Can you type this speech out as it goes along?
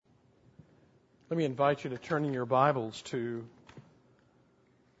Let me invite you to turn in your Bibles to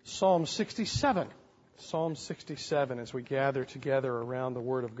Psalm 67. Psalm 67 as we gather together around the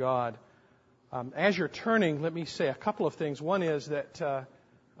Word of God. As you're turning, let me say a couple of things. One is that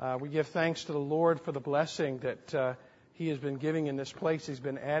we give thanks to the Lord for the blessing that He has been giving in this place. He's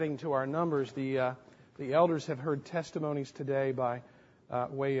been adding to our numbers. The elders have heard testimonies today by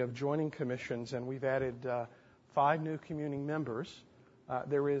way of joining commissions, and we've added 5 new communing members.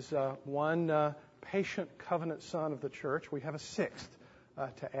 There is one patient covenant son of the church. We have a 6th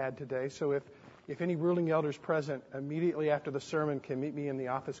to add today. So if any ruling elders present immediately after the sermon can meet me in the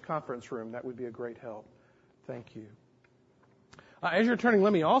office conference room, that would be a great help. Thank you. As you're turning,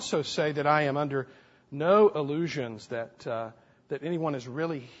 let me also say that I am under no illusions that anyone is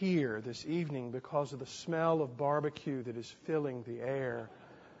really here this evening because of the smell of barbecue that is filling the air.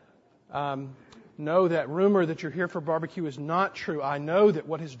 No, that rumor that you're here for barbecue is not true. I know that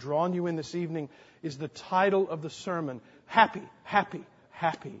what has drawn you in this evening is the title of the sermon, Happy, Happy,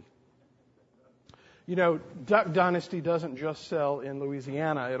 Happy. You know, Duck Dynasty doesn't just sell in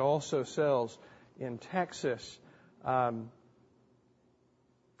Louisiana. It also sells in Texas. And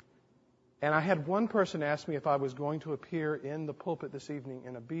I had one person ask me if I was going to appear in the pulpit this evening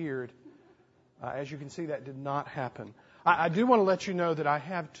in a beard. As you can see, that did not happen. I do want to let you know that I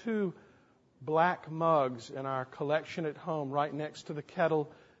have 2 black mugs in our collection at home right next to the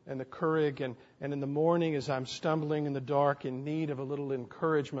kettle and the Keurig. And in the morning as I'm stumbling in the dark in need of a little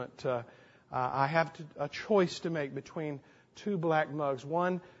encouragement, I have a choice to make between 2 black mugs.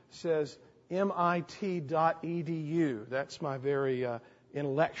 One says MIT.edu. That's my very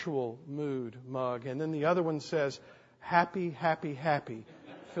intellectual mood mug. And then the other one says Happy, Happy, Happy.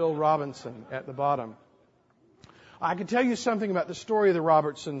 Phil Robinson at the bottom. I can tell you something about the story of the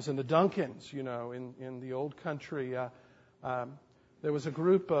Robertsons and the Duncans, you know, in the old country. There was a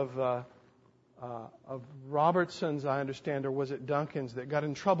group of Robertsons, I understand, or was it Duncans, that got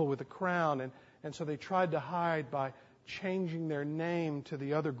in trouble with the Crown, and so they tried to hide by changing their name to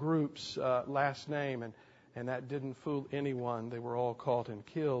the other group's last name, and that didn't fool anyone. They were all caught and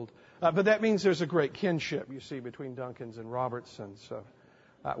killed. But that means there's a great kinship, you see, between Duncans and Robertsons. So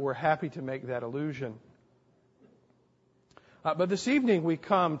we're happy to make that illusion. But this evening we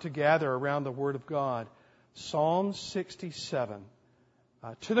come to gather around the Word of God. Psalm 67.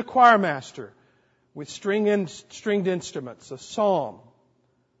 To the choir master with stringed instruments, a psalm,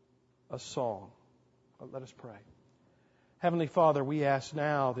 a song. Let us pray. Heavenly Father, we ask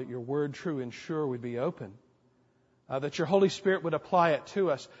now that your Word, true and sure, would be open, that your Holy Spirit would apply it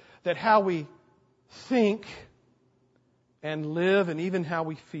to us, that how we think and live and even how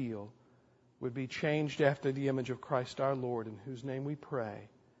we feel would be changed after the image of Christ our Lord, in whose name we pray.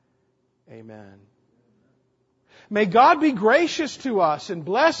 Amen. May God be gracious to us and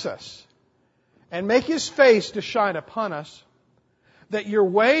bless us and make His face to shine upon us, that your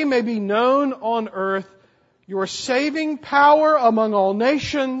way may be known on earth, your saving power among all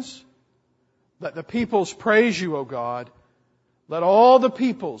nations. Let the peoples praise you, O God. Let all the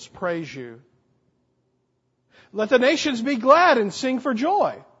peoples praise you. Let the nations be glad and sing for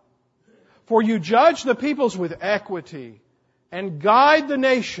joy. For you judge the peoples with equity and guide the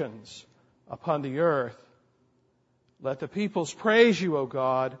nations upon the earth. Let the peoples praise you, O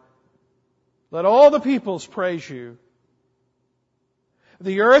God. Let all the peoples praise you.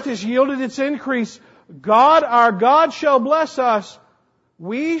 The earth has yielded its increase. God, our God, shall bless us.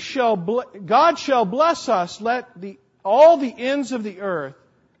 God shall bless us. Let all the ends of the earth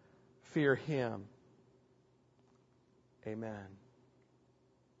fear Him. Amen.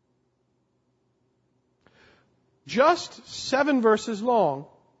 Just 7 verses long,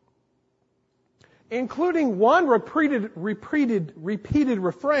 including one repeated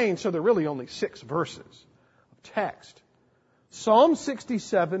refrain, so there are really only 6 verses of text. Psalm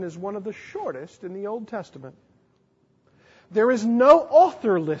 67 is one of the shortest in the Old Testament. There is no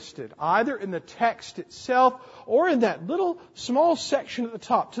author listed, either in the text itself or in that little small section at the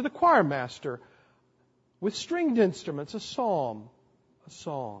top, to the choir master, with stringed instruments, a psalm, a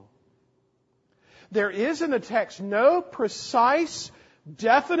song. There is in the text no precise,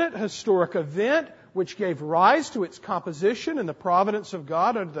 definite historic event which gave rise to its composition in the providence of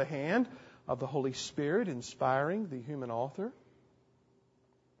God under the hand of the Holy Spirit inspiring the human author.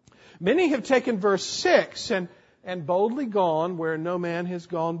 Many have taken verse 6 and boldly gone where no man has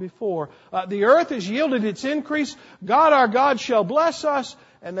gone before. The earth has yielded its increase. God our God shall bless us.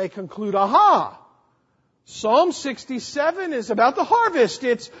 And they conclude, aha! Psalm 67 is about the harvest.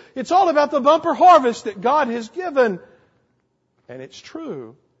 It's all about the bumper harvest that God has given. And it's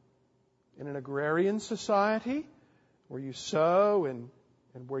true. In an agrarian society where you sow and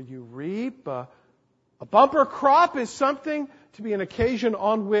where you reap, A bumper crop is something to be an occasion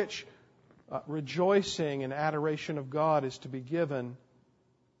on which rejoicing and adoration of God is to be given.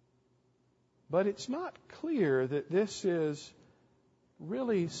 But it's not clear that this is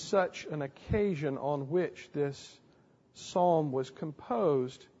really such an occasion on which this psalm was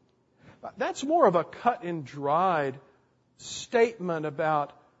composed. That's more of a cut and dried statement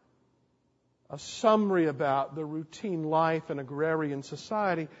about a summary about the routine life in agrarian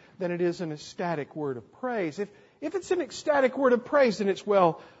society than it is an ecstatic word of praise. If it's an ecstatic word of praise, then it's,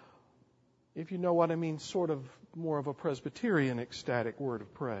 well, if you know what I mean, sort of more of a Presbyterian ecstatic word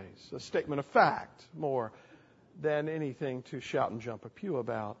of praise. A statement of fact more than anything to shout and jump a pew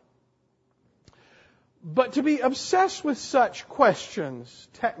about. But to be obsessed with such questions,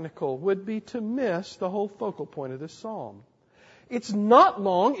 technical, would be to miss the whole focal point of this psalm. It's not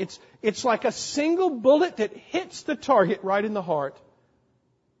long. It's like a single bullet that hits the target right in the heart.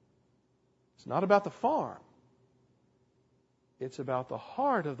 It's not about the farm. It's about the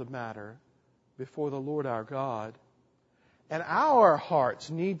heart of the matter before the Lord our God. And our hearts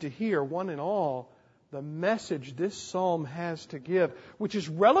need to hear, one and all, the message this psalm has to give, which is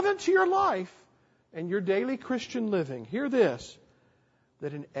relevant to your life and your daily Christian living. Hear this,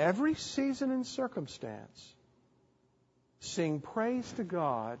 that in every season and circumstance, sing praise to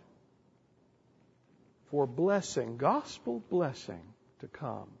God for blessing, gospel blessing to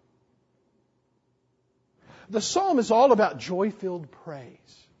come. The psalm is all about joy-filled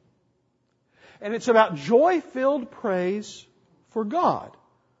praise. And it's about joy-filled praise for God.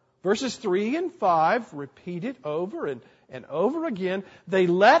 Verses 3 and 5 repeat it over and over again. They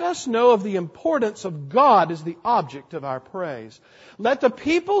let us know of the importance of God as the object of our praise. Let the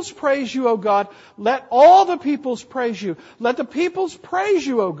peoples praise you, O God. Let all the peoples praise you. Let the peoples praise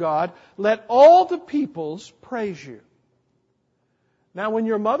you, O God. Let all the peoples praise you. Now, when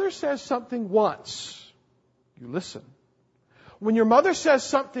your mother says something once, you listen. When your mother says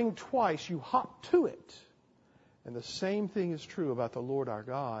something twice, you hop to it. And the same thing is true about the Lord our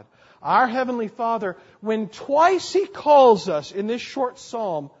God. Our Heavenly Father, when twice He calls us in this short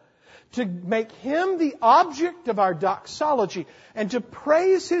psalm to make Him the object of our doxology and to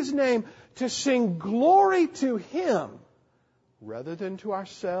praise His name, to sing glory to Him rather than to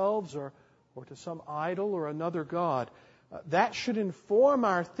ourselves or to some idol or another god, that should inform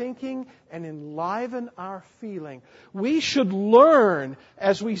our thinking and enliven our feeling. We should learn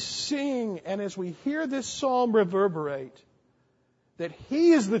as we sing and as we hear this psalm reverberate that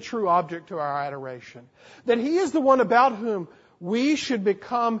He is the true object of our adoration. That He is the one about whom we should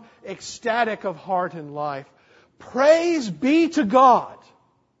become ecstatic of heart and life. Praise be to God.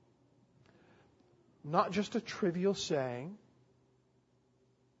 Not just a trivial saying.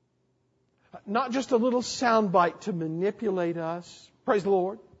 Not just a little soundbite to manipulate us. Praise the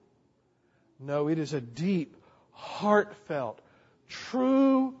Lord. No, it is a deep, heartfelt,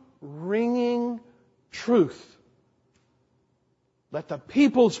 true, ringing truth. Let the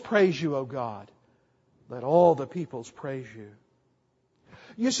peoples praise you, O God. Let all the peoples praise you.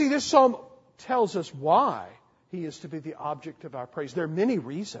 You see, this psalm tells us why He is to be the object of our praise. There are many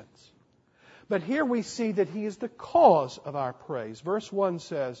reasons. But here we see that He is the cause of our praise. Verse 1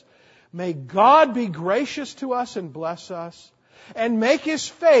 says, May God be gracious to us and bless us, and make His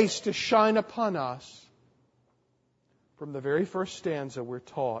face to shine upon us. From the very first stanza we're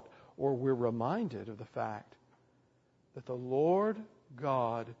taught, or we're reminded of the fact that the Lord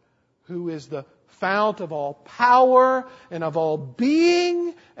God, who is the fount of all power and of all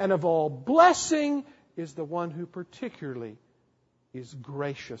being and of all blessing, is the one who particularly is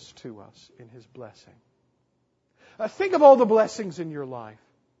gracious to us in His blessing. Think of all the blessings in your life.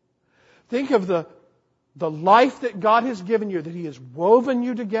 Think of the life that God has given you, that He has woven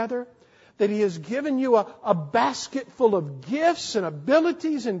you together, that He has given you a basket full of gifts and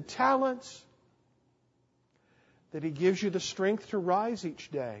abilities and talents, that He gives you the strength to rise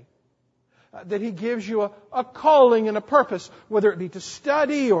each day, that He gives you a calling and a purpose, whether it be to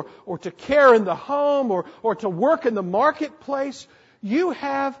study or to care in the home or to work in the marketplace. You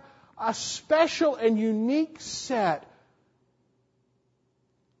have a special and unique set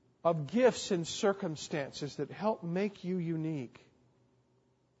of gifts and circumstances that help make you unique.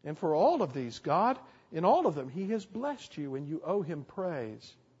 And for all of these, God, in all of them, He has blessed you and you owe Him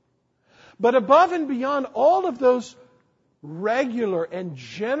praise. But above and beyond all of those regular and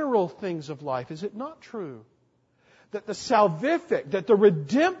general things of life, is it not true that the salvific, that the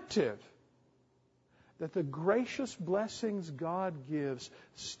redemptive, that the gracious blessings God gives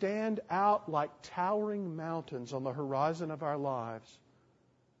stand out like towering mountains on the horizon of our lives?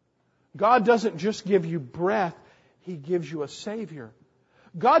 God doesn't just give you breath, He gives you a Savior.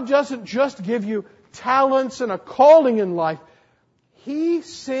 God doesn't just give you talents and a calling in life. He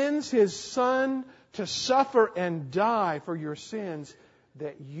sends His Son to suffer and die for your sins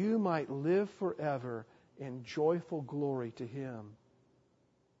that you might live forever in joyful glory to Him.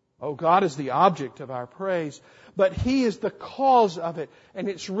 Oh, God is the object of our praise, but He is the cause of it, and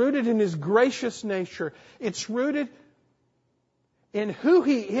it's rooted in His gracious nature. It's rooted in who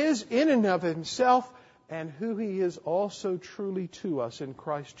He is in and of Himself and who He is also truly to us in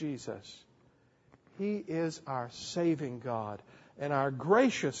Christ Jesus. He is our saving God and our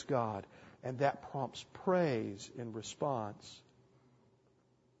gracious God, and that prompts praise in response.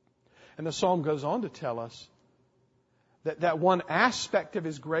 And the psalm goes on to tell us that one aspect of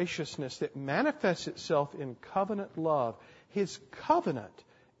His graciousness that manifests itself in covenant love, His covenant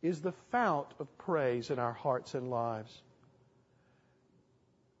is the fount of praise in our hearts and lives.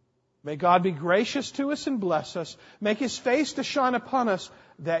 May God be gracious to us and bless us. Make His face to shine upon us,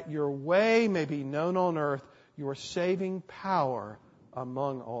 that your way may be known on earth, your saving power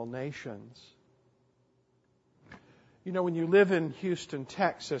among all nations. You know, when you live in Houston,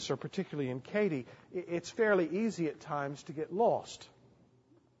 Texas, or particularly in Katy, it's fairly easy at times to get lost.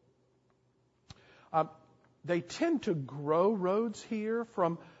 They tend to grow roads here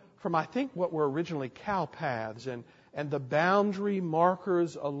from I think what were originally cow paths and the boundary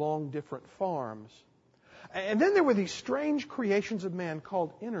markers along different farms. And then there were these strange creations of man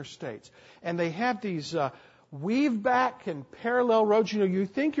called interstates. And they have these weave back and parallel roads. You know, you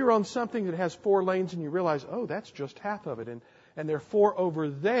think you're on something that has 4 lanes and you realize, oh, that's just half of it. And there are 4 over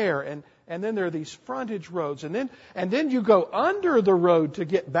there. And then there are these frontage roads. And then you go under the road to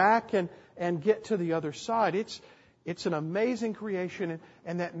get back and get to the other side. It's an amazing creation.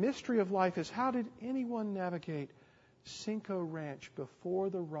 And that mystery of life is, how did anyone navigate Cinco Ranch before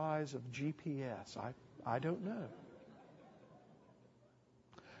the rise of GPS? I don't know.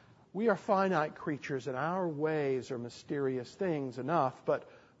 We are finite creatures and our ways are mysterious things enough, but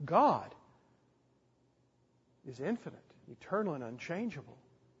God is infinite, eternal, and unchangeable.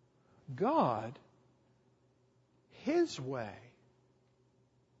 God, His way,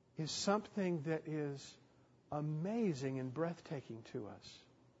 is something that is amazing and breathtaking to us.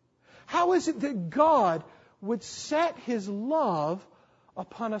 How is it that God would set His love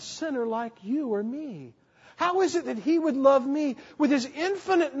upon a sinner like you or me? How is it that He would love me with His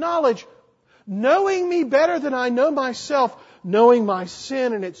infinite knowledge, knowing me better than I know myself, knowing my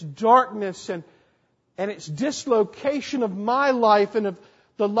sin and its darkness and its dislocation of my life and of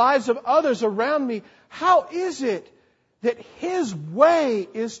the lives of others around me? How is it that His way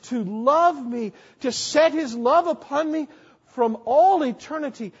is to love me, to set His love upon me from all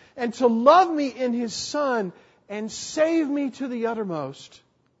eternity, and to love me in His Son and save me to the uttermost?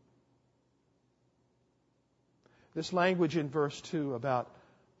 This language in verse 2 about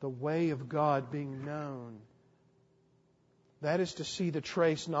the way of God being known, that is to see the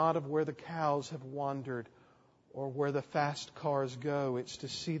trace not of where the cows have wandered or where the fast cars go. It's to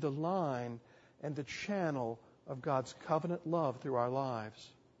see the line and the channel of God's covenant love through our lives.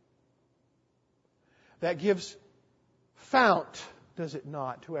 That gives fount, does it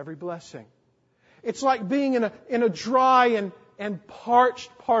not, to every blessing. It's like being in a dry and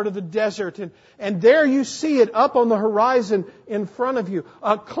parched part of the desert, and there you see it up on the horizon in front of you.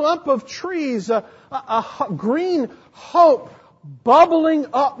 A clump of trees, a green hope bubbling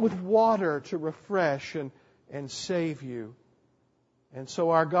up with water to refresh and save you. And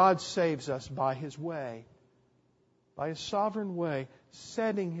so our God saves us by His way, by His sovereign way,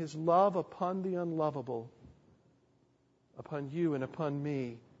 setting His love upon the unlovable, upon you and upon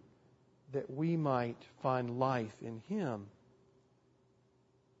me, that we might find life in Him.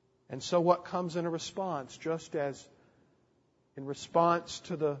 And so what comes in a response, just as in response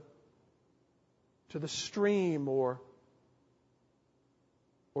to the stream or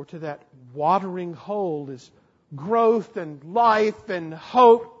to that watering hole is growth and life and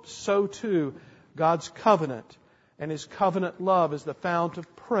hope, so too God's covenant and His covenant love is the fount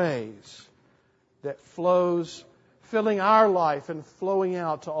of praise that flows, filling our life and flowing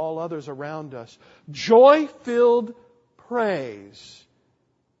out to all others around us. Joy-filled praise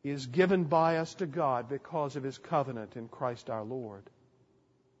is given by us to God because of His covenant in Christ our Lord.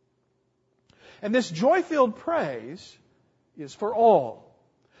 And this joy-filled praise is for all.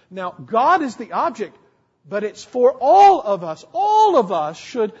 Now, God is the object, but it's for all of us. All of us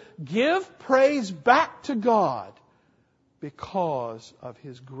should give praise back to God because of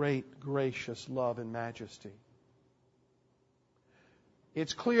His great, gracious love and majesty.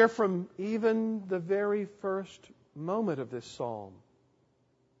 It's clear from even the very first moment of this psalm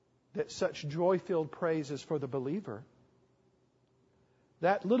that such joy-filled praise is for the believer.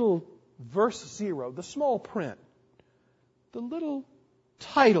 That little verse 0, the small print, the little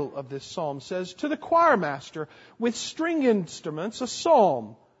title of this psalm says, "To the choir master with string instruments, a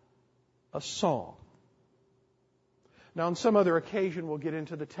psalm, a song." Now, on some other occasion, we'll get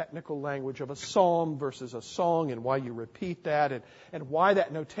into the technical language of a psalm versus a song and why you repeat that and why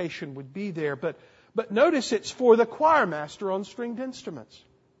that notation would be there. But notice it's for the choir master on stringed instruments.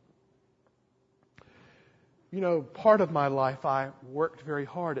 You know, part of my life I worked very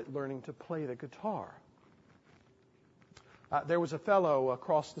hard at learning to play the guitar. There was a fellow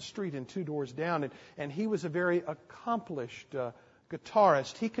across the street and 2 doors down, and he was a very accomplished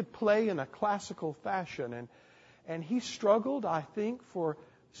guitarist. He could play in a classical fashion, and he struggled, I think, for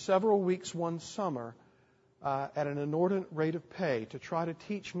several weeks one summer at an inordinate rate of pay to try to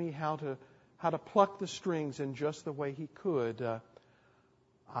teach me how to pluck the strings in just the way he could.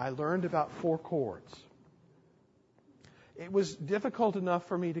 I learned about 4 chords. It was difficult enough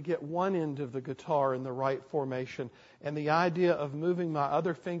for me to get one end of the guitar in the right formation, and the idea of moving my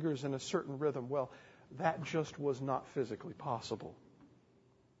other fingers in a certain rhythm, well, that just was not physically possible.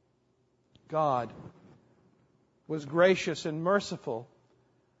 God was gracious and merciful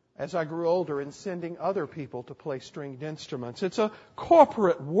as I grew older in sending other people to play stringed instruments. It's a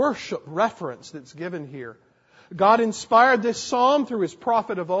corporate worship reference that's given here. God inspired this psalm through His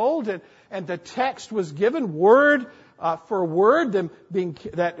prophet of old, and the text was given word for word,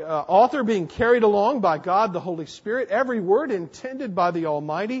 author being carried along by God the Holy Spirit, every word intended by the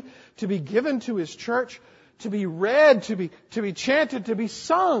Almighty to be given to His church, to be read, to be chanted, to be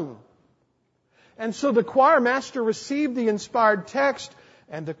sung. And so the choir master received the inspired text,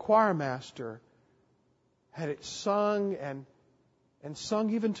 and the choir master had it sung and sung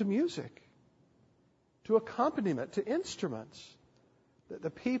even to music, to accompaniment, to instruments, that the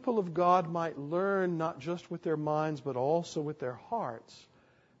people of God might learn not just with their minds but also with their hearts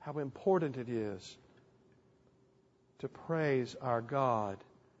how important it is to praise our God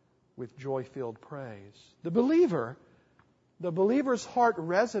with joy-filled praise. The believer's heart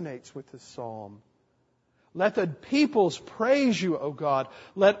resonates with this psalm. Let the peoples praise you, O God.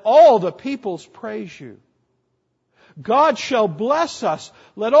 Let all the peoples praise you. God shall bless us.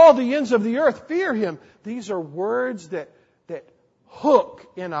 Let all the ends of the earth fear Him. These are words that hook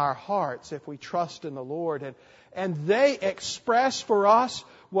in our hearts if we trust in the Lord. And they express for us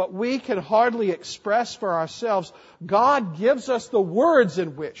what we can hardly express for ourselves. God gives us the words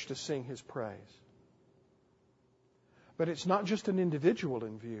in which to sing His praise. But it's not just an individual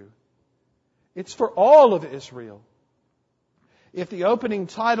in view. It's for all of Israel. If the opening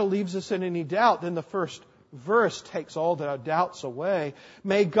title leaves us in any doubt, then the first verse takes all the doubts away.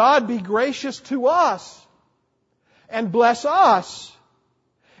 May God be gracious to us and bless us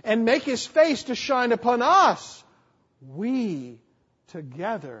and make His face to shine upon us. We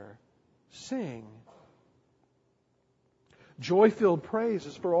together sing. Joy-filled praise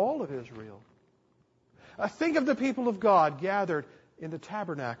is for all of Israel. Think of the people of God gathered in the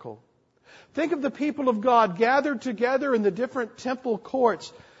tabernacle. Think of the people of God gathered together in the different temple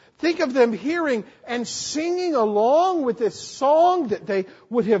courts. Think of them hearing and singing along with this song that they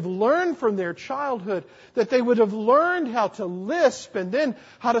would have learned from their childhood, that they would have learned how to lisp and then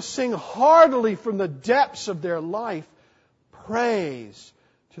how to sing heartily from the depths of their life. Praise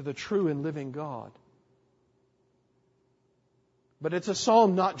to the true and living God. But it's a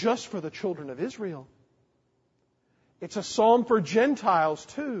psalm not just for the children of Israel. It's a psalm for Gentiles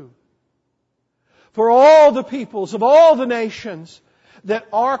too. For all the peoples of all the nations that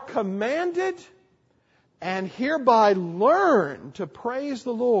are commanded and hereby learn to praise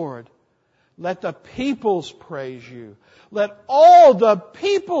the Lord. Let the peoples praise you. Let all the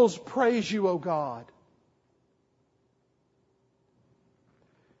peoples praise you, O God.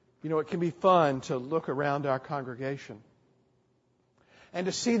 You know, it can be fun to look around our congregation and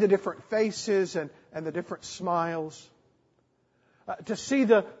to see the different faces and the different smiles. To see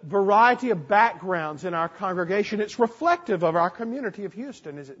the variety of backgrounds in our congregation. It's reflective of our community of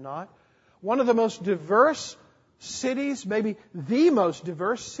Houston, is it not? One of the most diverse cities, maybe the most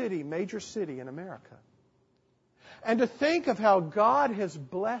diverse city, major city in America. And to think of how God has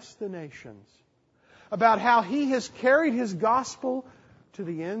blessed the nations, about how He has carried His gospel to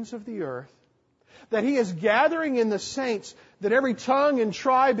the ends of the earth, that He is gathering in the saints, that every tongue and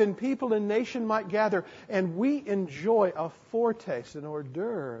tribe and people and nation might gather, and we enjoy a foretaste, an hors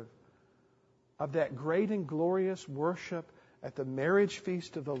d'oeuvre of that great and glorious worship at the marriage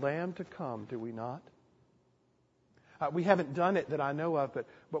feast of the Lamb to come, do we not? We haven't done it that I know of,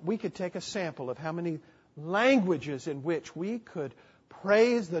 but we could take a sample of how many languages in which we could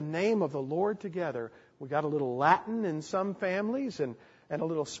praise the name of the Lord together. We got a little Latin in some families, and and a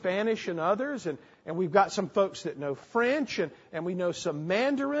little Spanish in others, and we've got some folks that know French, and we know some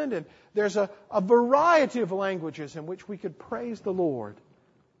Mandarin, and there's a variety of languages in which we could praise the Lord.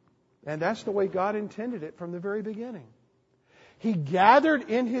 And that's the way God intended it from the very beginning. He gathered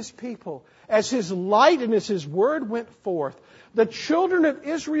in His people as His light and as His Word went forth. The children of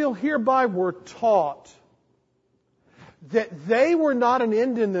Israel hereby were taught that they were not an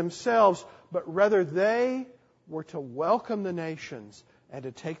end in themselves, but rather they were to welcome the nations and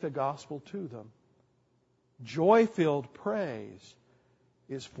to take the gospel to them. Joy-filled praise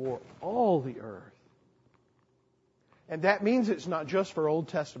is for all the earth. And that means it's not just for Old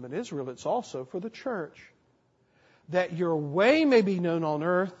Testament Israel, it's also for the church. That your way may be known on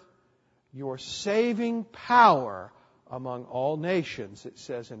earth, your saving power among all nations, it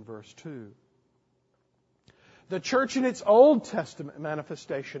says in verse 2. The church in its Old Testament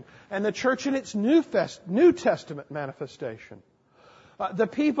manifestation and the church in its New Testament manifestation. The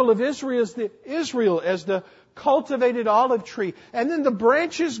people of Israel as the cultivated olive tree, and then the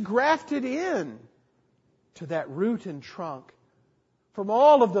branches grafted in to that root and trunk from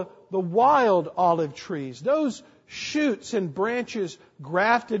all of the wild olive trees, those shoots and branches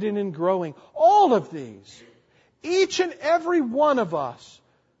grafted in and growing. All of these, each and every one of us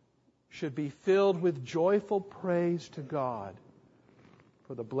should be filled with joyful praise to God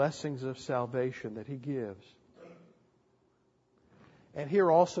for the blessings of salvation that He gives. And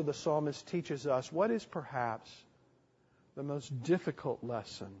here also the psalmist teaches us what is perhaps the most difficult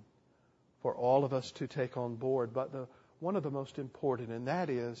lesson for all of us to take on board, but one of the most important, and that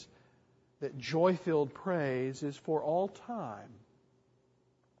is that joy-filled praise is for all time.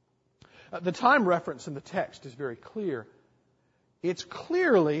 The time reference in the text is very clear. It's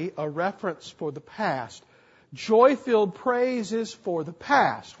clearly a reference for the past. Joy-filled praise is for the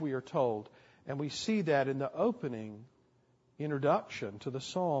past, we are told. And we see that in the opening introduction to the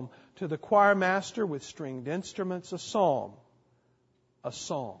psalm. To the choir master with stringed instruments, a psalm. A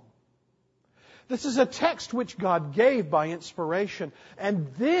song. This is a text which God gave by inspiration. And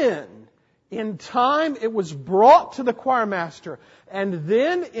then, in time, it was brought to the choir master. And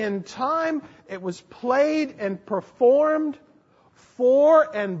then, in time, it was played and performed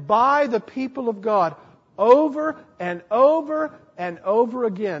for and by the people of God over and over and over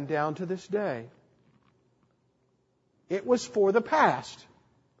again down to this day. It was for the past.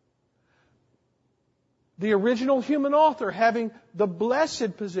 The original human author having the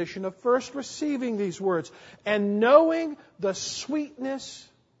blessed position of first receiving these words and knowing the sweetness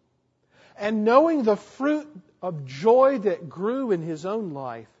and knowing the fruit of joy that grew in his own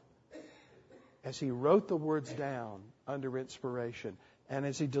life as he wrote the words down under inspiration and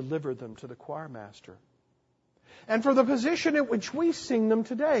as he delivered them to the choir master. And for the position in which we sing them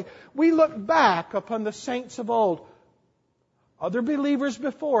today, we look back upon the saints of old, other believers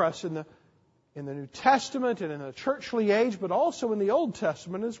before us in the New Testament and in the churchly age, but also in the Old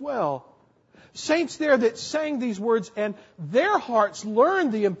Testament as well. Saints there that sang these words and their hearts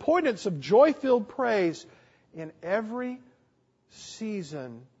learned the importance of joy-filled praise in every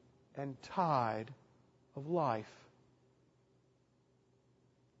season and tide of life.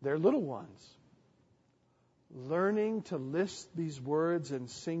 They're little ones, learning to list these words and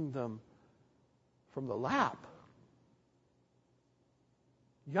sing them from the lap.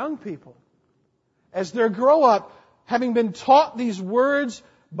 Young people, as they grow up, having been taught these words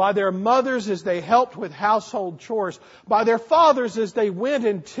by their mothers as they helped with household chores, by their fathers as they went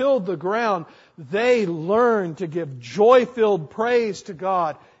and tilled the ground, they learn to give joy-filled praise to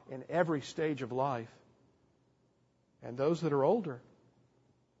God in every stage of life. And those that are older,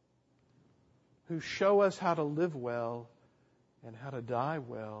 who show us how to live well and how to die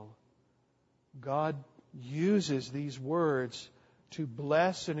well, God uses these words to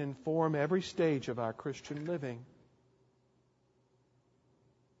bless and inform every stage of our Christian living.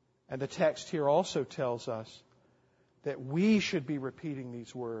 And the text here also tells us that we should be repeating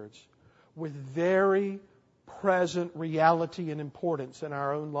these words with very present reality and importance in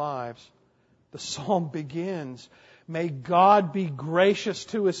our own lives. The psalm begins, "May God be gracious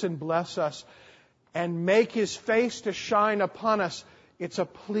to us and bless us and make His face to shine upon us." It's a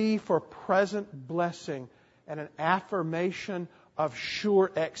plea for present blessing and an affirmation of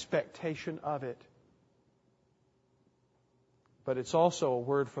sure expectation of it. But it's also a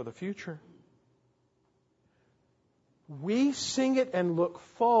word for the future. We sing it and look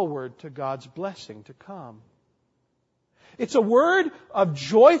forward to God's blessing to come. It's a word of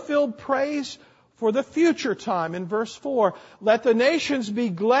joy-filled praise for the future time. In verse 4, "Let the nations be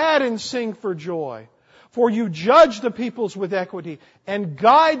glad and sing for joy. For you judge the peoples with equity and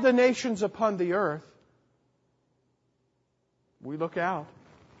guide the nations upon the earth." we look out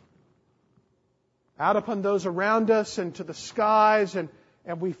upon those around us and to the skies, and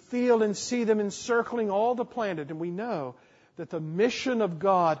we feel and see them encircling all the planet, and we know that the mission of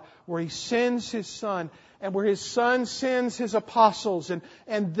God, where He sends His Son, and where His Son sends His apostles,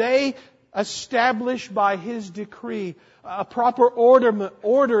 and they establish by His decree a proper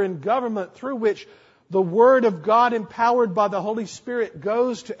order and government through which the Word of God, empowered by the Holy Spirit,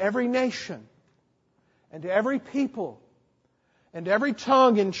 goes to every nation and to every people and every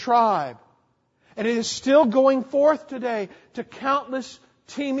tongue and tribe. And it is still going forth today to countless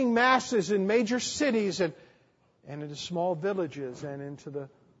teeming masses in major cities and into small villages and into the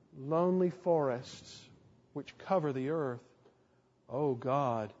lonely forests which cover the earth. Oh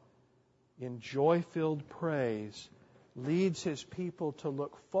God, in joy-filled praise, leads His people to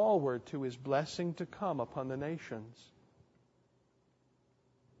look forward to His blessing to come upon the nations.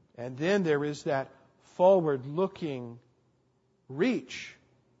 And then there is that forward-looking reach.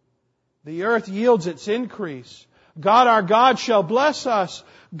 The earth yields its increase. God our God shall bless us.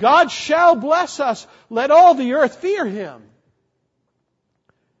 God shall bless us. Let all the earth fear Him.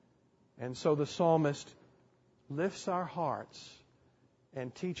 And so the psalmist lifts our hearts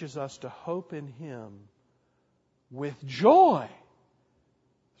and teaches us to hope in Him with joy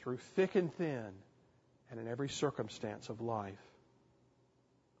through thick and thin and in every circumstance of life.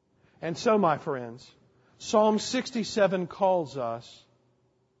 And so, my friends, Psalm 67 calls us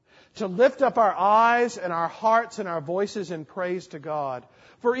to lift up our eyes and our hearts and our voices in praise to God.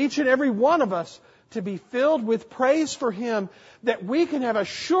 For each and every one of us to be filled with praise for Him, that we can have a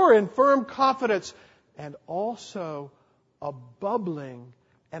sure and firm confidence, and also a bubbling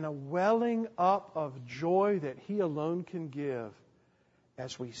and a welling up of joy that He alone can give,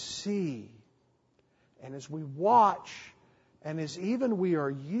 as we see and as we watch and as even we are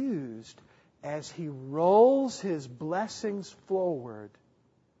used as He rolls His blessings forward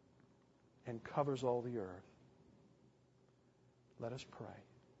and covers all the earth. Let us pray.